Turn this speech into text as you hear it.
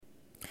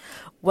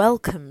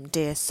Welcome,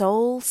 dear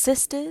soul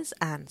sisters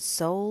and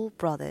soul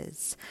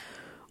brothers.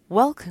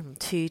 Welcome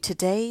to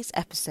today's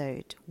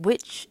episode,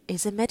 which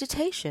is a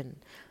meditation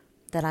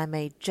that I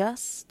made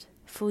just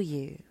for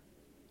you.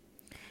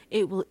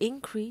 It will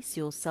increase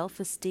your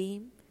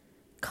self-esteem,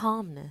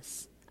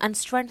 calmness, and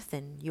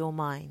strengthen your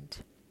mind.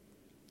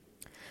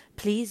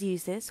 Please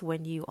use this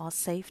when you are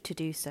safe to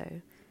do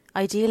so,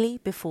 ideally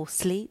before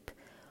sleep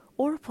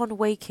or upon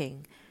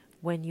waking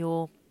when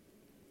you're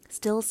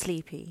still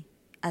sleepy,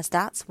 as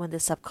that's when the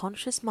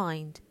subconscious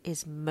mind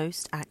is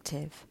most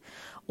active,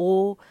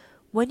 or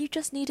when you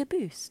just need a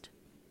boost.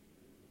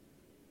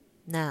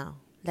 Now,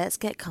 let's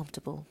get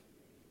comfortable.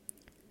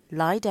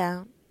 Lie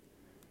down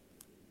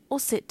or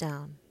sit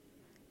down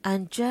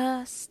and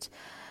just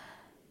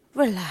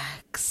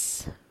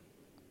relax.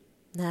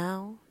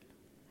 Now,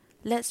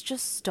 let's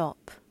just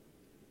stop,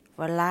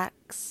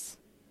 relax,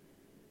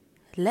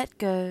 let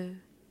go,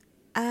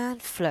 and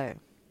flow.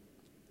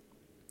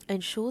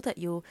 Ensure that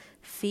your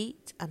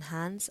feet and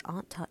hands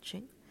aren't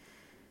touching,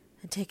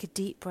 and take a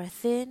deep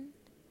breath in,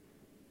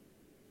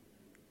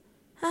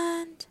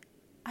 and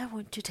I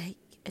want you to take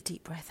a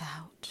deep breath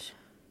out.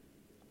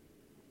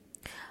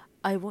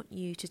 I want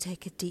you to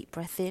take a deep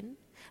breath in,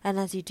 and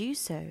as you do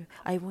so,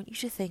 I want you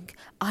to think,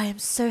 I am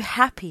so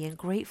happy and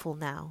grateful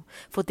now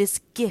for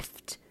this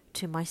gift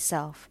to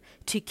myself,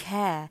 to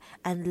care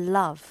and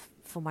love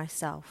for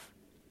myself.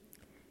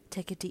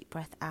 Take a deep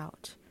breath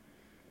out.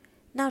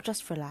 Now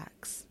just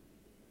relax.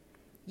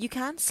 You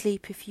can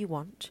sleep if you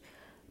want,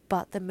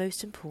 but the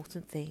most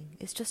important thing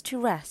is just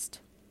to rest.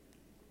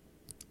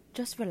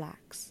 Just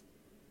relax.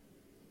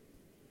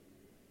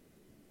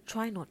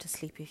 Try not to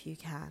sleep if you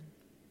can.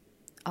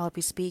 I'll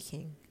be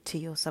speaking to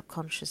your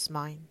subconscious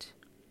mind.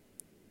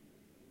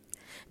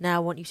 Now I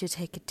want you to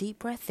take a deep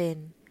breath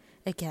in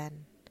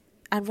again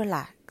and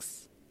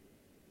relax.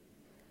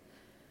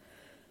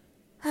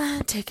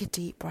 And take a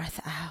deep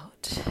breath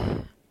out.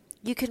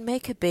 You can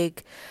make a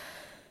big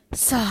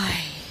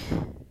sigh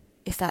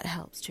if that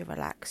helps to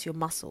relax your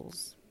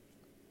muscles.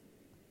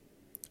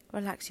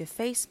 Relax your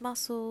face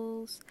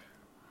muscles,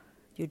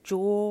 your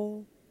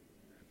jaw,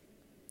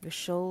 your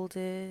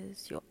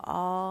shoulders, your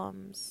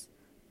arms,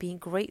 being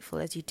grateful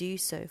as you do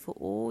so for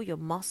all your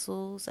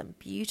muscles and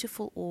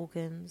beautiful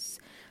organs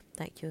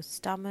like your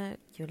stomach,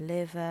 your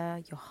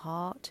liver, your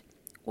heart,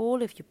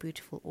 all of your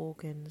beautiful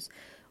organs.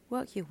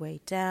 Work your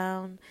way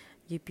down,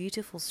 your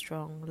beautiful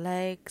strong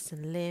legs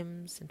and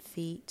limbs and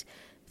feet.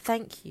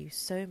 Thank you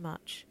so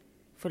much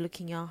for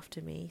looking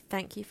after me.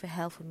 Thank you for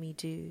helping me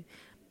do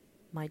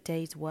my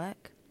day's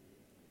work.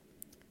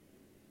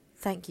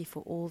 Thank you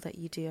for all that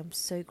you do. I'm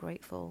so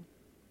grateful.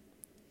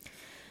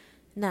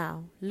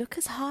 Now, look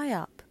as high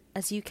up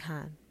as you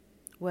can,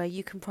 where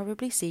you can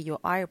probably see your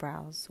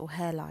eyebrows or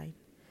hairline.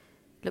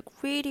 Look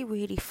really,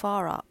 really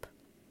far up.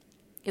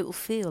 It will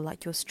feel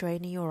like you're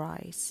straining your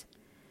eyes.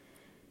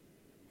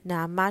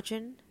 Now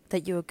imagine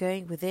that you are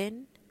going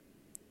within,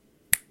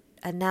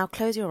 and now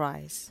close your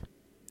eyes.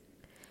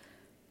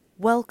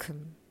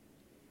 Welcome,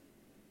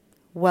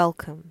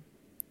 welcome,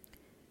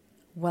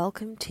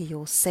 welcome to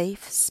your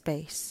safe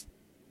space,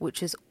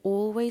 which is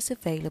always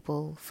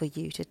available for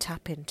you to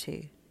tap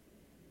into.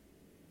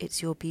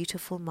 It's your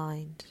beautiful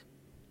mind.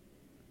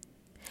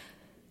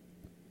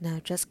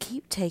 Now just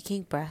keep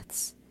taking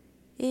breaths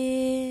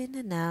in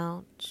and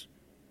out.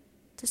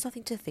 There's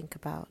nothing to think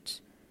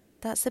about.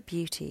 That's the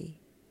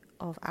beauty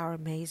of our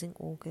amazing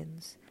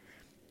organs,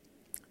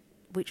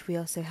 which we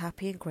are so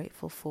happy and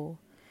grateful for.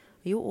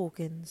 Your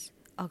organs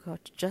are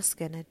just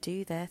going to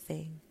do their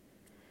thing.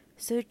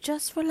 So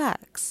just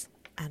relax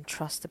and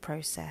trust the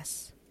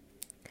process.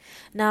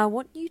 Now I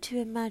want you to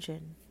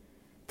imagine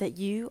that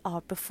you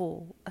are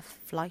before a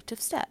flight of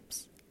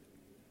steps.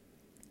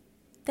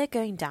 They're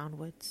going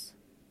downwards.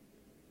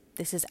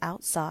 This is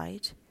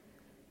outside,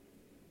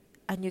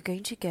 and you're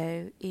going to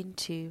go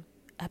into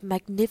a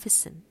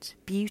magnificent,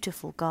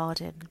 beautiful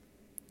garden.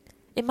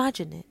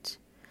 Imagine it.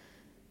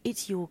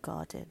 It's your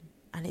garden,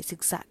 and it's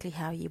exactly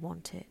how you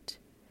want it.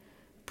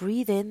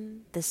 Breathe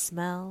in the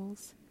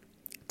smells,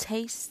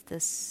 taste the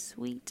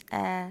sweet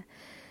air,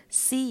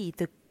 see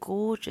the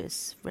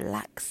gorgeous,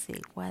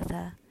 relaxing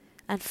weather,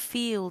 and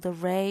feel the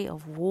ray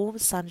of warm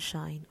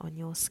sunshine on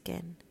your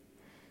skin.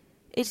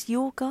 It's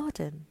your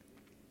garden.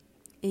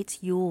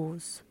 It's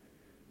yours,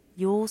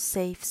 your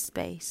safe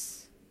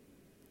space.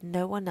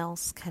 No one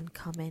else can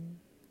come in.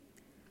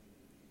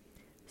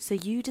 So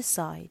you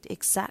decide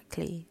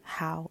exactly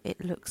how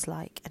it looks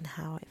like and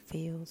how it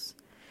feels.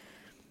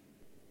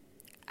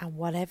 And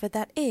whatever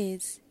that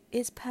is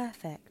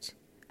perfect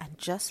and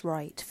just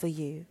right for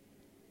you.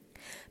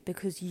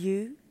 Because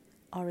you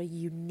are a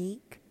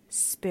unique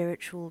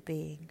spiritual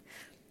being.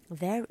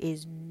 There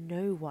is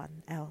no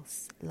one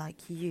else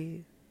like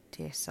you,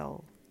 dear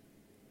soul.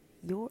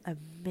 You're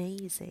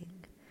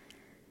amazing.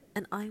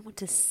 And I want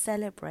to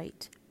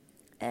celebrate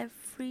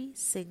every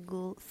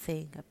single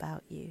thing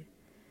about you.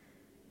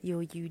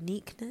 Your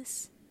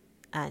uniqueness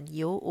and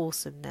your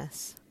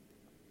awesomeness.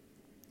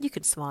 You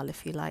can smile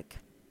if you like.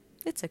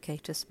 It's okay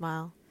to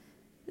smile.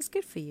 It's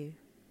good for you.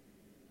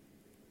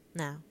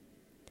 Now,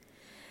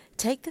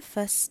 take the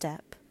first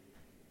step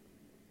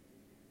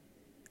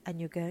and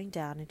you're going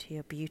down into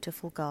your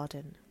beautiful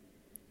garden.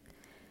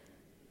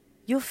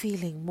 You're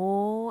feeling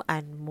more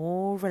and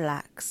more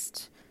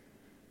relaxed.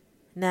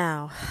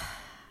 Now,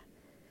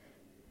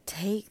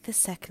 take the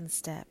second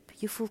step.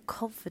 You feel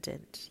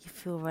confident. You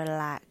feel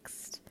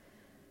relaxed.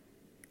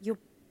 Your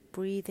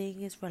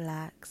breathing is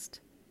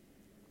relaxed.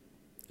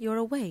 You're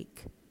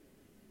awake,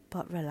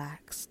 but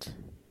relaxed.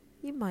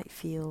 You might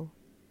feel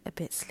a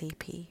bit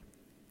sleepy.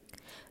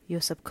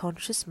 Your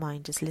subconscious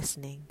mind is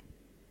listening.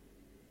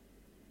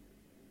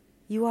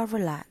 You are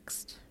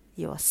relaxed.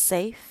 You are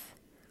safe.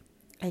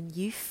 And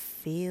you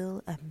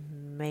feel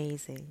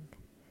amazing.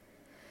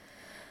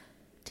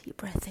 Deep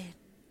breath in,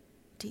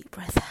 deep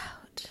breath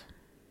out.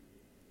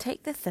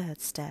 Take the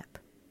third step.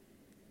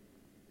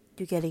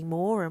 You're getting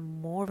more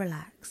and more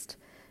relaxed.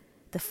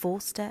 The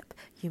fourth step,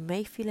 you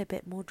may feel a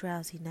bit more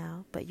drowsy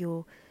now, but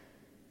you're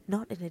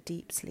not in a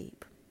deep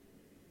sleep.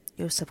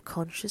 Your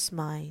subconscious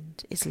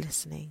mind is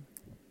listening.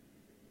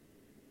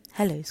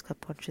 Hello,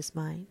 subconscious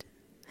mind.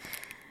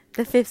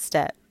 The fifth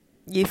step.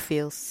 You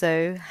feel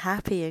so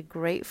happy and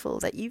grateful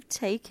that you've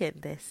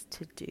taken this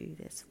to do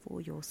this for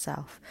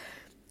yourself.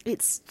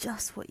 It's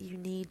just what you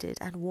needed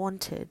and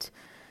wanted.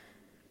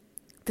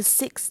 The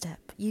sixth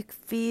step, you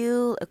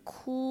feel a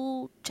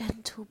cool,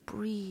 gentle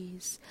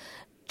breeze,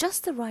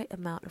 just the right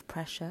amount of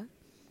pressure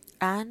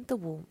and the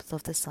warmth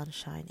of the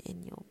sunshine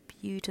in your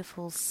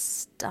beautiful,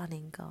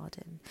 stunning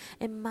garden.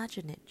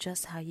 Imagine it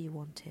just how you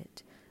want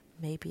it.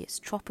 Maybe it's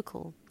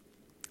tropical,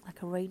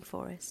 like a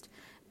rainforest.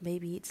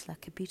 Maybe it's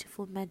like a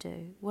beautiful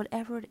meadow.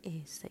 Whatever it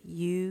is that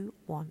you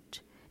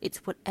want,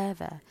 it's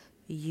whatever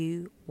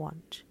you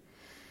want.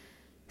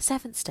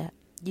 Seventh step,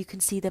 you can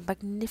see the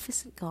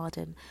magnificent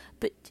garden,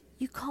 but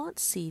you can't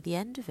see the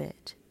end of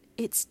it.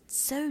 It's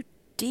so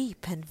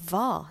deep and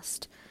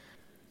vast.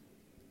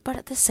 But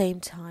at the same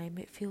time,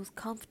 it feels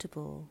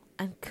comfortable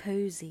and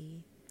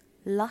cozy,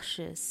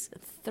 luscious,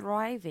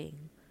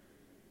 thriving,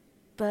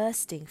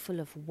 bursting full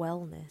of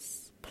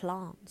wellness,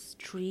 plants,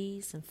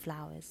 trees and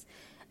flowers.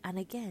 And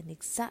again,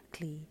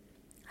 exactly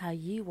how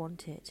you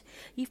want it.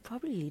 You've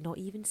probably not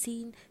even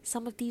seen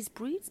some of these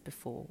breeds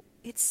before.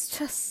 It's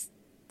just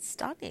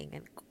stunning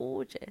and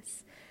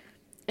gorgeous.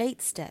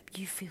 Eighth step,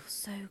 you feel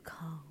so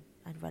calm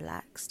and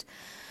relaxed.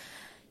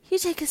 You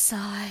take a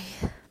sigh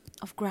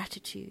of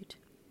gratitude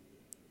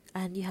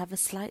and you have a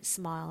slight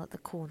smile at the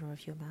corner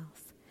of your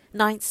mouth.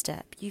 Ninth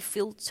step, you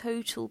feel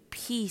total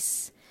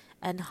peace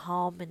and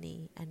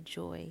harmony and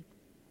joy.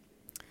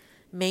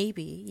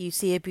 Maybe you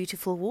see a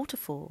beautiful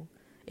waterfall,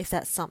 if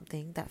that's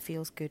something that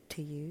feels good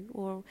to you,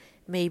 or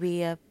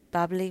maybe a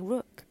babbling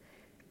brook.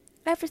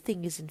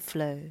 Everything is in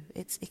flow.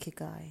 It's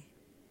ikigai.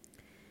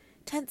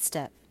 10th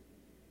step.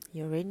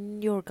 You're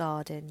in your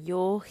garden.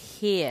 You're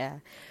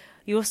here.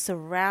 You're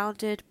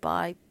surrounded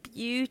by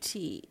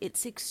beauty.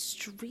 It's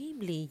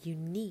extremely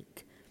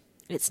unique.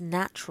 It's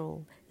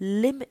natural,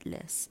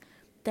 limitless.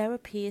 There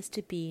appears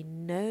to be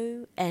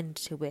no end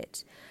to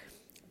it.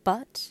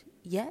 But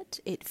yet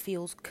it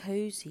feels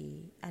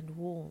cozy and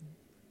warm.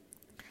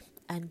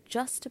 And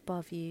just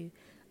above you,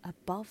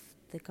 above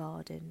the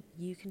garden,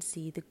 you can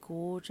see the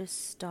gorgeous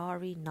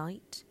starry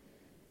night.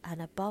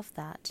 And above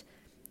that,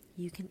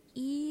 you can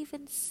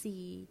even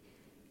see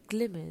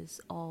glimmers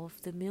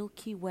of the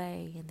Milky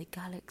Way and the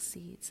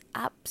galaxy. It's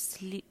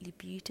absolutely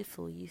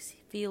beautiful. You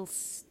feel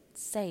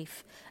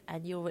safe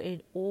and you're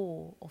in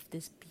awe of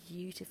this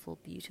beautiful,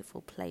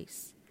 beautiful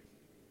place,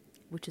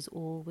 which is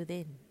all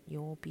within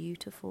your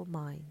beautiful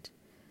mind.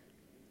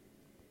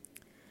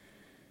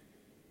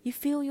 You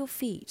feel your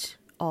feet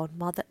on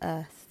Mother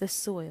Earth, the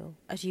soil,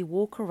 as you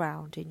walk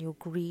around in your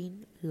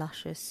green,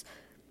 luscious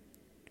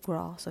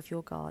grass of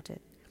your garden.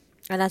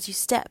 And as you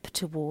step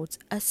towards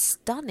a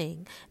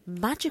stunning,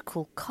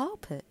 magical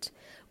carpet,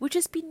 which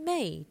has been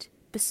made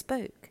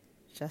bespoke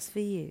just for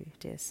you,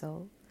 dear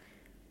soul.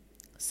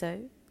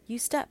 So, you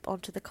step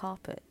onto the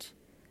carpet.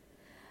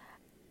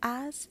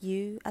 As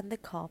you and the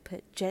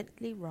carpet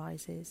gently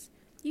rises,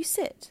 you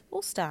sit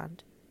or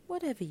stand,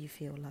 whatever you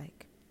feel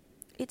like.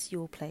 It's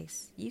your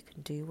place. You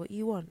can do what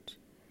you want.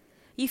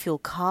 You feel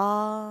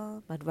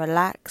calm and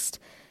relaxed.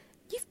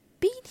 You've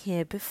been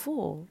here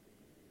before,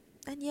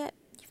 and yet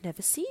you've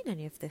never seen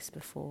any of this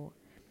before.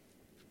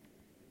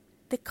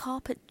 The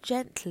carpet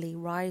gently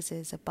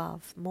rises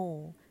above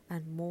more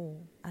and more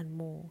and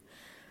more.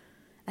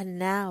 And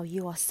now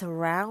you are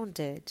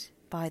surrounded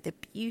by the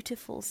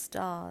beautiful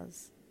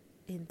stars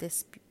in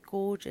this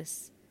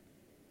gorgeous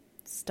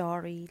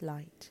starry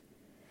light.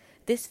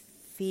 This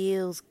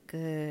feels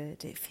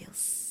good. It feels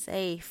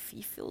safe.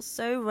 You feel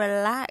so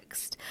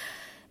relaxed.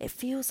 It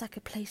feels like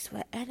a place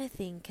where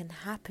anything can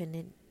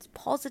happen. It's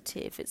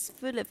positive. It's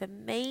full of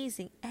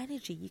amazing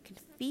energy. You can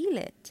feel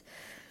it.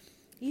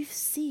 You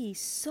see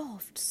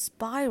soft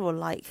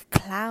spiral-like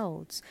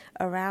clouds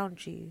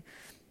around you,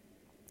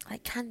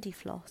 like candy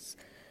floss,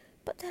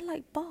 but they're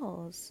like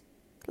bars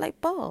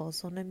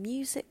on a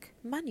music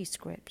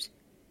manuscript.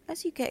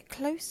 As you get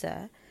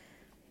closer,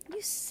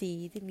 you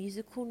see the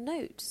musical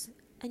notes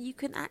and you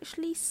can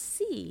actually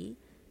see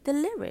the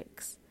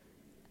lyrics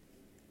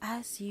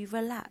as you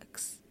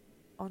relax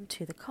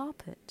onto the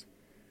carpet.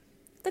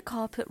 The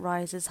carpet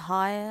rises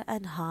higher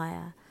and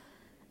higher,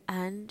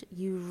 and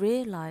you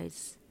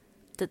realize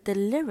that the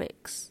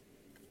lyrics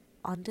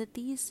under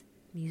these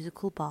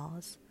musical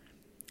bars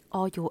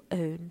are your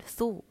own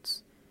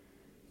thoughts.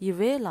 You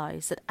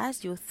realize that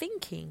as you're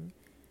thinking,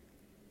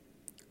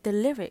 the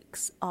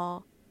lyrics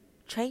are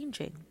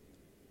changing,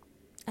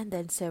 and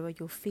then so are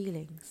your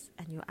feelings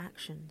and your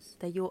actions.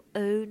 They're your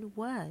own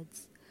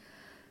words.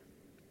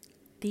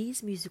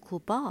 These musical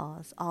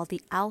bars are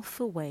the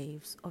alpha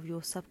waves of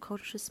your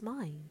subconscious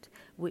mind,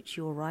 which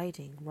you're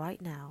riding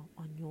right now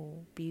on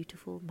your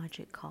beautiful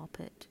magic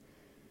carpet.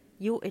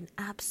 You're in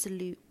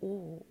absolute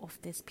awe of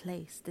this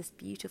place, this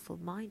beautiful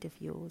mind of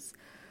yours.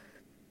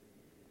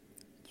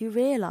 You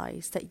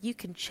realize that you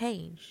can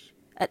change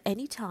at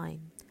any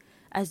time,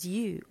 as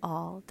you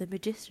are the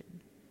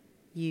magician,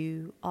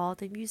 you are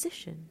the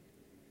musician,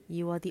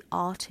 you are the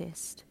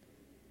artist,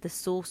 the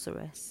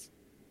sorceress.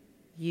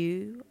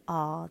 You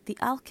are the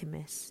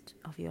alchemist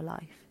of your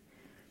life.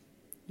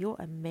 You're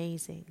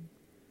amazing,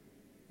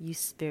 you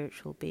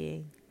spiritual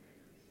being.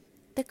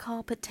 The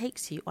carpet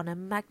takes you on a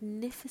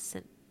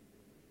magnificent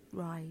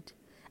ride,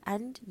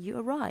 and you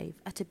arrive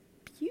at a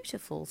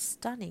beautiful,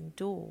 stunning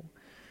door.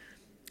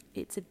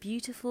 It's a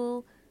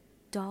beautiful,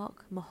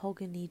 dark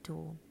mahogany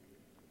door.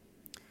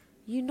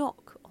 You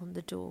knock on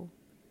the door,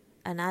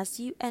 and as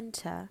you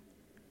enter,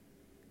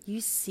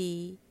 you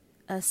see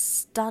a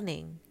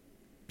stunning,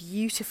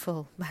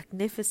 beautiful,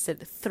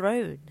 magnificent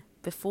throne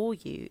before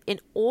you in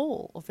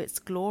all of its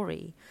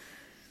glory.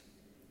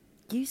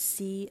 You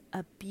see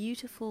a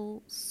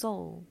beautiful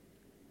soul,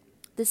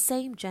 the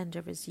same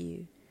gender as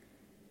you,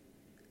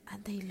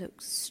 and they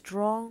look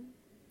strong,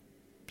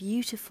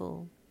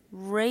 beautiful,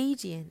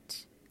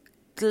 radiant,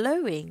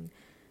 glowing.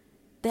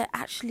 They're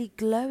actually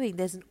glowing.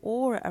 There's an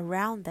aura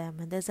around them,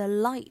 and there's a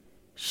light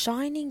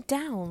shining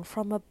down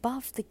from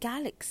above the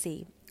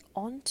galaxy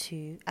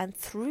onto and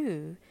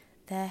through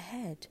their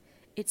head.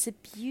 It's a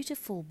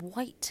beautiful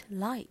white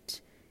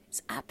light.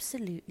 It's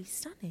absolutely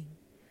stunning.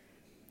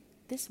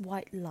 This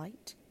white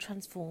light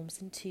transforms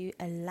into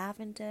a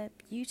lavender,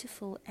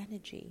 beautiful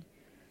energy.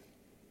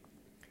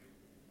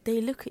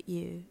 They look at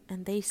you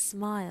and they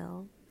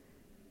smile.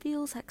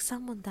 Feels like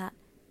someone that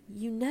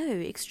you know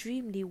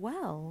extremely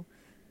well.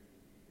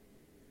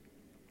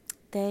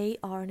 They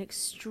are an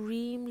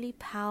extremely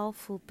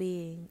powerful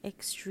being,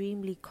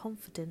 extremely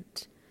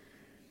confident.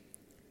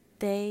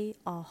 They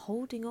are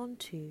holding on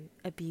to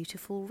a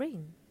beautiful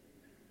ring.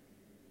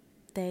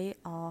 They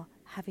are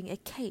having a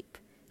cape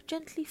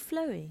gently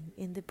flowing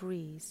in the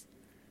breeze.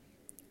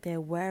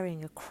 They're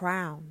wearing a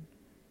crown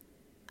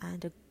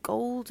and a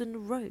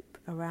golden rope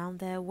around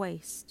their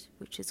waist,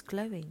 which is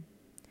glowing.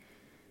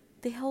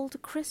 They hold a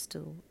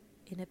crystal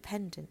in a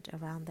pendant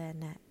around their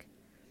neck.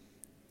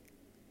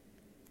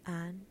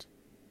 And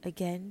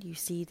again, you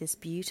see this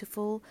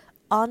beautiful,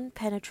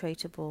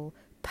 unpenetratable,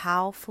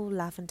 powerful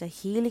lavender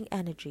healing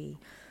energy.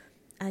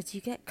 As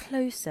you get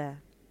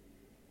closer,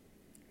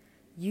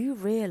 you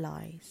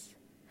realize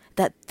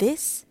that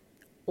this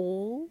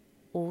all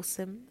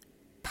awesome,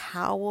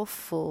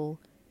 powerful,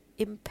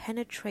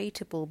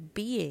 impenetrable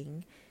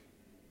being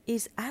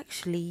is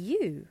actually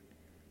you.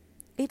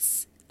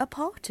 It's a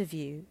part of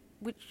you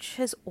which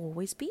has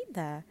always been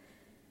there.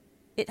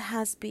 It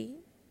has been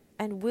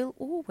and will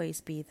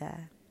always be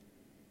there.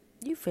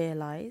 You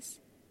realize,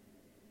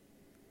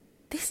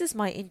 this is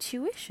my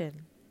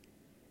intuition.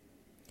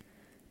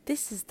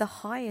 This is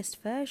the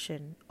highest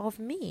version of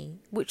me,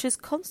 which is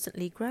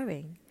constantly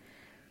growing.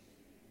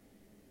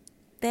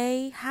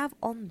 They have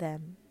on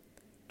them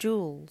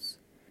jewels,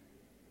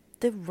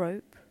 the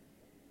rope,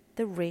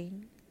 the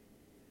ring,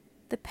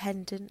 the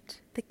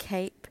pendant, the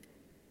cape,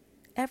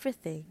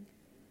 everything.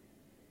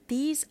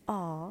 These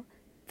are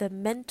the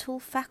mental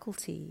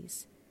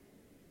faculties.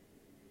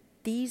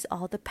 These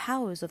are the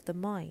powers of the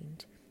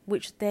mind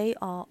which they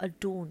are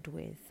adorned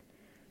with.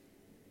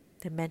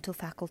 The mental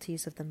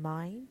faculties of the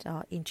mind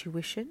are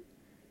intuition,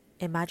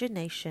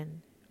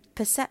 imagination,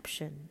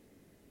 perception,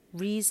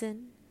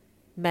 reason,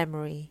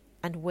 memory,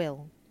 and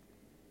will.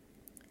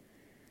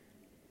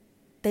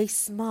 They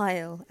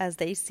smile as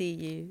they see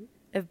you,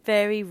 a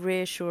very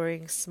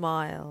reassuring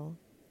smile,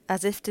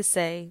 as if to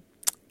say,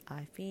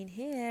 I've been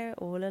here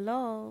all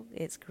along.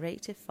 It's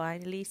great to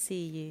finally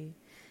see you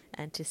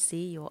and to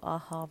see your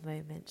aha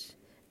moment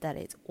that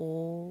it's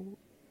all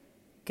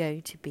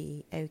going to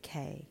be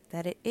okay,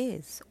 that it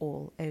is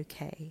all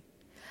okay.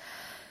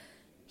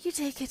 You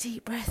take a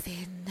deep breath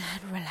in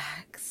and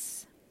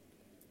relax.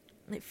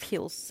 It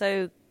feels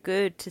so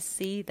good to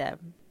see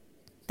them.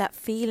 That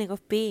feeling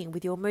of being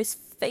with your most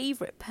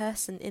favourite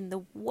person in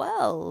the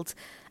world,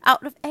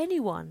 out of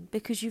anyone,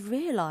 because you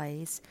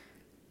realise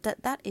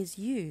that that is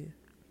you.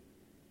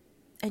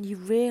 And you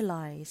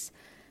realise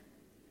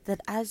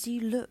that as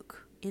you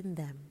look in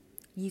them,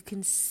 you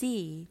can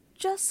see,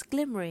 just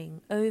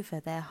glimmering over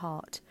their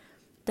heart,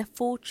 the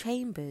 4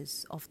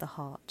 chambers of the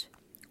heart,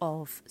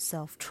 of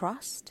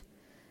self-trust,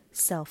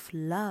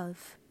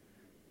 self-love,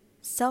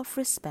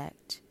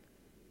 self-respect,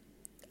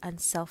 and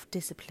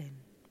self-discipline,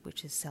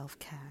 which is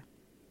self-care.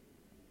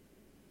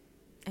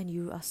 And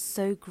you are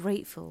so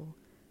grateful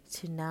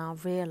to now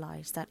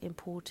realize that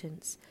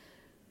importance,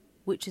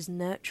 which is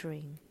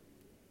nurturing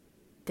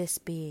this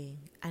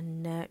being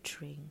and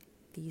nurturing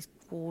these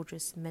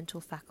gorgeous mental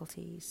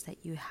faculties that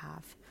you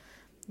have.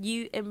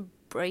 You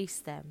embrace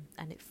them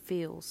and it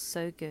feels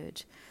so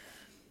good.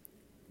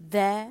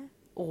 Their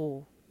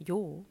or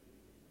your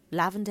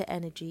lavender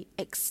energy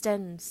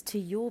extends to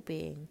your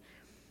being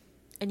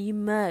and you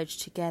merge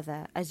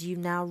together as you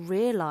now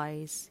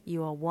realize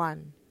you are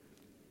one.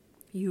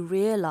 You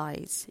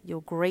realize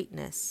your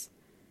greatness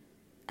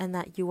and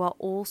that you are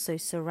also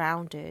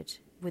surrounded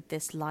with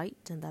this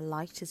light, and the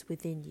light is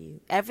within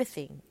you.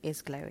 Everything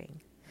is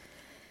glowing.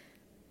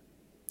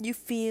 You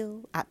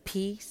feel at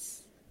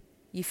peace,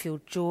 you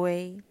feel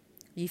joy,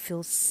 you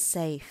feel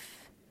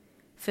safe,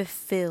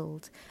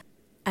 fulfilled,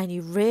 and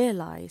you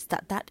realize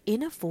that that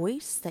inner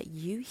voice that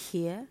you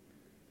hear,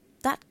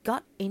 that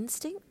gut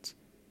instinct,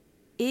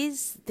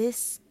 is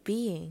this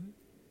being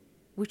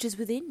which is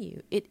within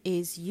you. It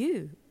is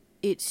you.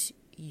 It's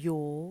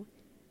your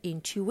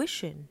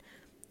intuition,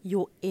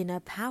 your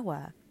inner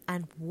power,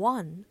 and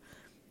one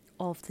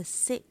of the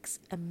 6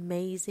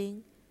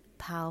 amazing,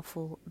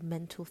 powerful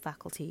mental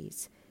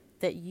faculties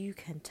that you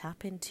can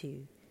tap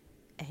into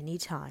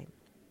anytime.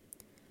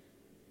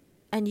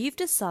 And you've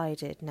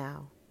decided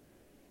now,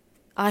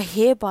 I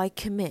hereby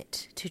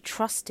commit to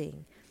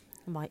trusting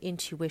my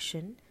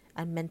intuition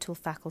and mental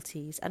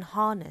faculties and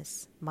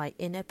harness my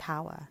inner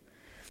power.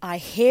 I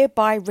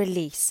hereby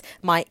release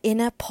my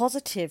inner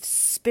positive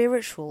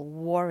spiritual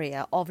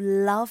warrior of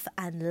love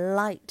and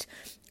light,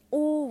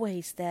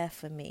 always there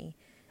for me,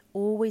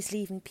 always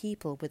leaving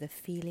people with a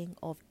feeling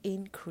of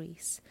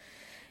increase.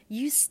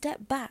 You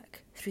step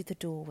back through the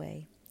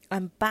doorway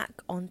and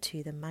back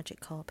onto the magic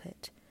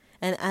carpet.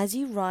 And as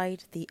you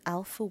ride the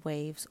alpha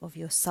waves of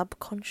your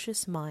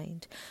subconscious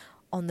mind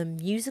on the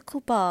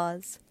musical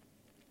bars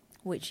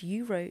which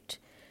you wrote,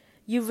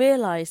 you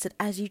realize that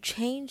as you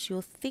change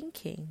your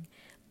thinking,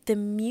 the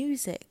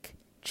music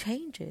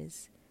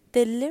changes.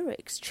 The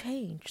lyrics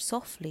change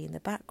softly in the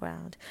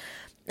background.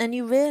 And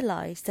you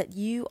realize that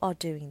you are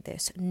doing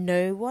this,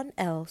 no one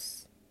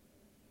else.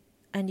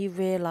 And you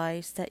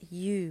realize that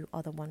you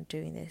are the one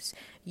doing this.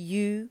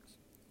 You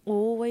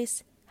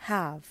always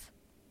have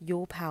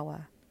your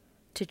power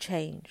to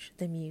change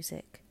the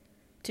music,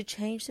 to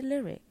change the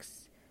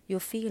lyrics,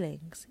 your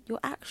feelings, your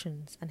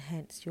actions, and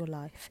hence your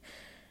life,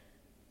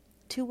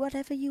 to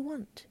whatever you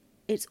want.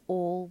 It's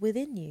all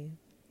within you.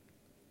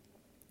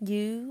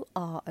 You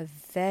are a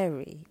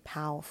very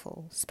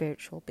powerful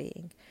spiritual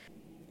being.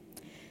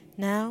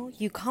 Now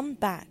you come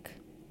back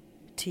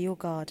to your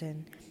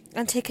garden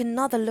and take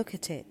another look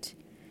at it.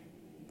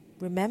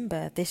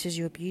 Remember, this is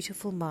your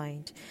beautiful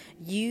mind.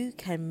 You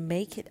can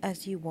make it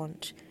as you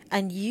want,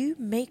 and you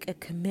make a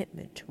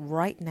commitment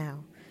right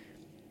now.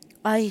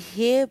 I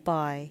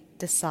hereby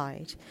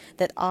decide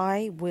that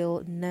I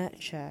will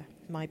nurture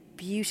my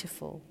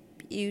beautiful,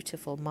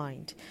 beautiful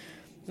mind,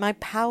 my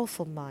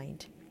powerful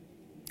mind.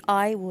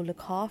 I will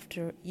look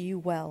after you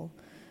well.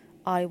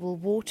 I will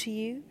water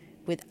you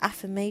with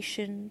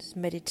affirmations,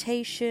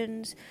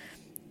 meditations,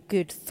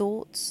 good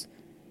thoughts.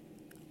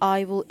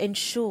 I will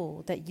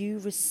ensure that you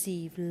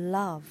receive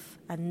love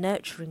and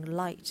nurturing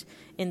light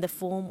in the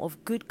form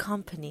of good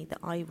company that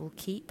I will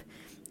keep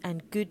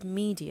and good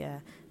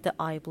media that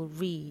I will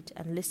read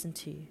and listen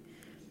to.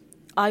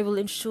 I will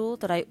ensure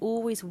that I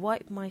always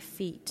wipe my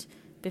feet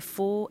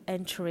before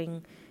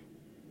entering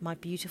my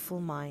beautiful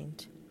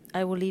mind.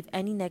 I will leave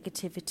any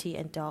negativity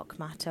and dark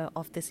matter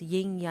of this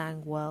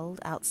yin-yang world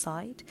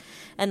outside,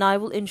 and I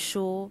will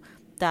ensure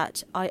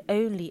that I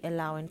only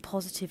allow in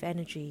positive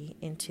energy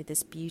into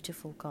this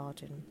beautiful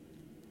garden,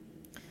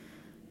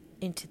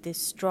 into this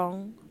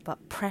strong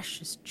but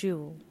precious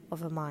jewel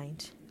of a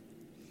mind.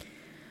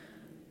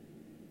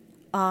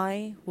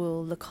 I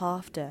will look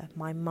after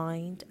my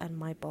mind and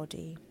my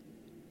body.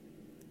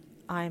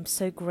 I am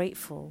so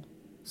grateful,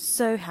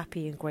 so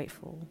happy and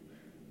grateful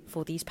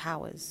for these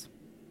powers.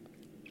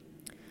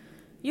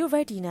 You're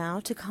ready now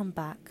to come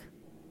back,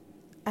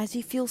 as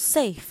you feel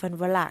safe and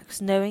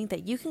relaxed, knowing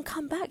that you can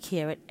come back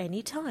here at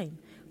any time,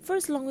 for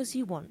as long as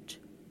you want.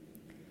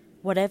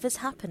 Whatever's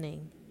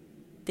happening,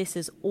 this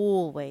is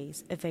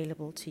always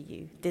available to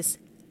you, this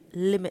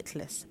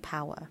limitless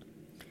power,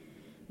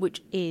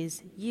 which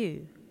is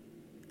you,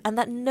 and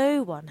that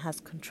no one has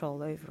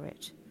control over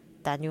it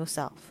than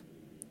yourself.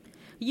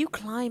 You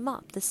climb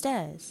up the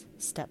stairs.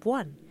 Step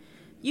 1,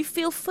 you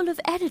feel full of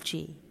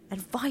energy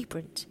and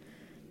vibrant.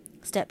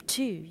 Step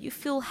 2, you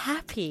feel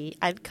happy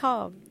and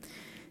calm.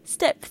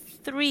 Step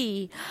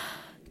 3,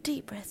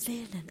 deep breath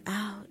in and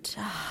out.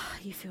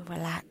 You feel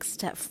relaxed.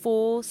 Step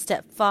 4,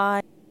 step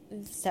 5,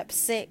 step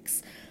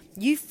 6,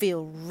 you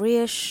feel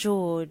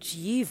reassured.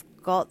 You've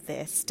got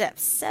this. Step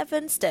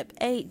 7, step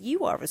 8,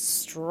 you are a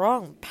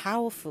strong,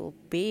 powerful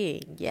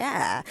being.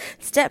 Yeah.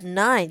 Step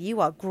 9, you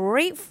are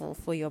grateful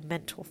for your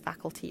mental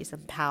faculties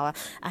and power,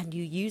 and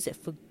you use it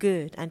for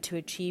good and to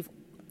achieve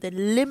the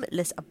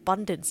limitless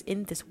abundance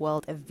in this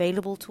world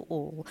available to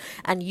all,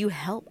 and you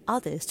help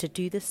others to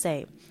do the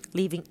same,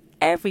 leaving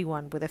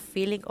everyone with a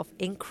feeling of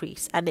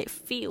increase, and it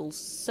feels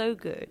so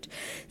good.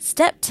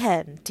 Step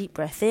 10, deep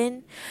breath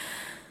in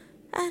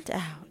and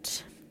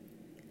out.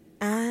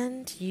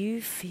 And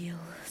you feel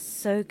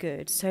so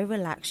good, so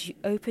relaxed. You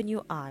open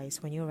your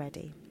eyes when you're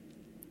ready.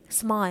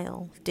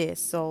 Smile, dear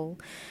soul.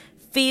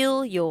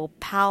 Feel your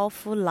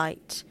powerful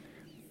light.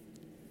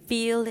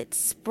 Feel it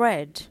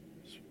spread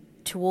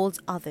towards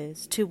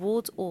others,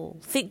 towards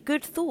all. Think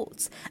good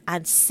thoughts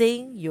and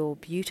sing your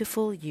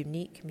beautiful,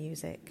 unique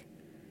music.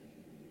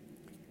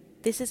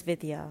 This is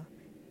Vidya.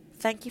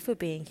 Thank you for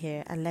being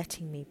here and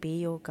letting me be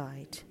your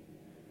guide.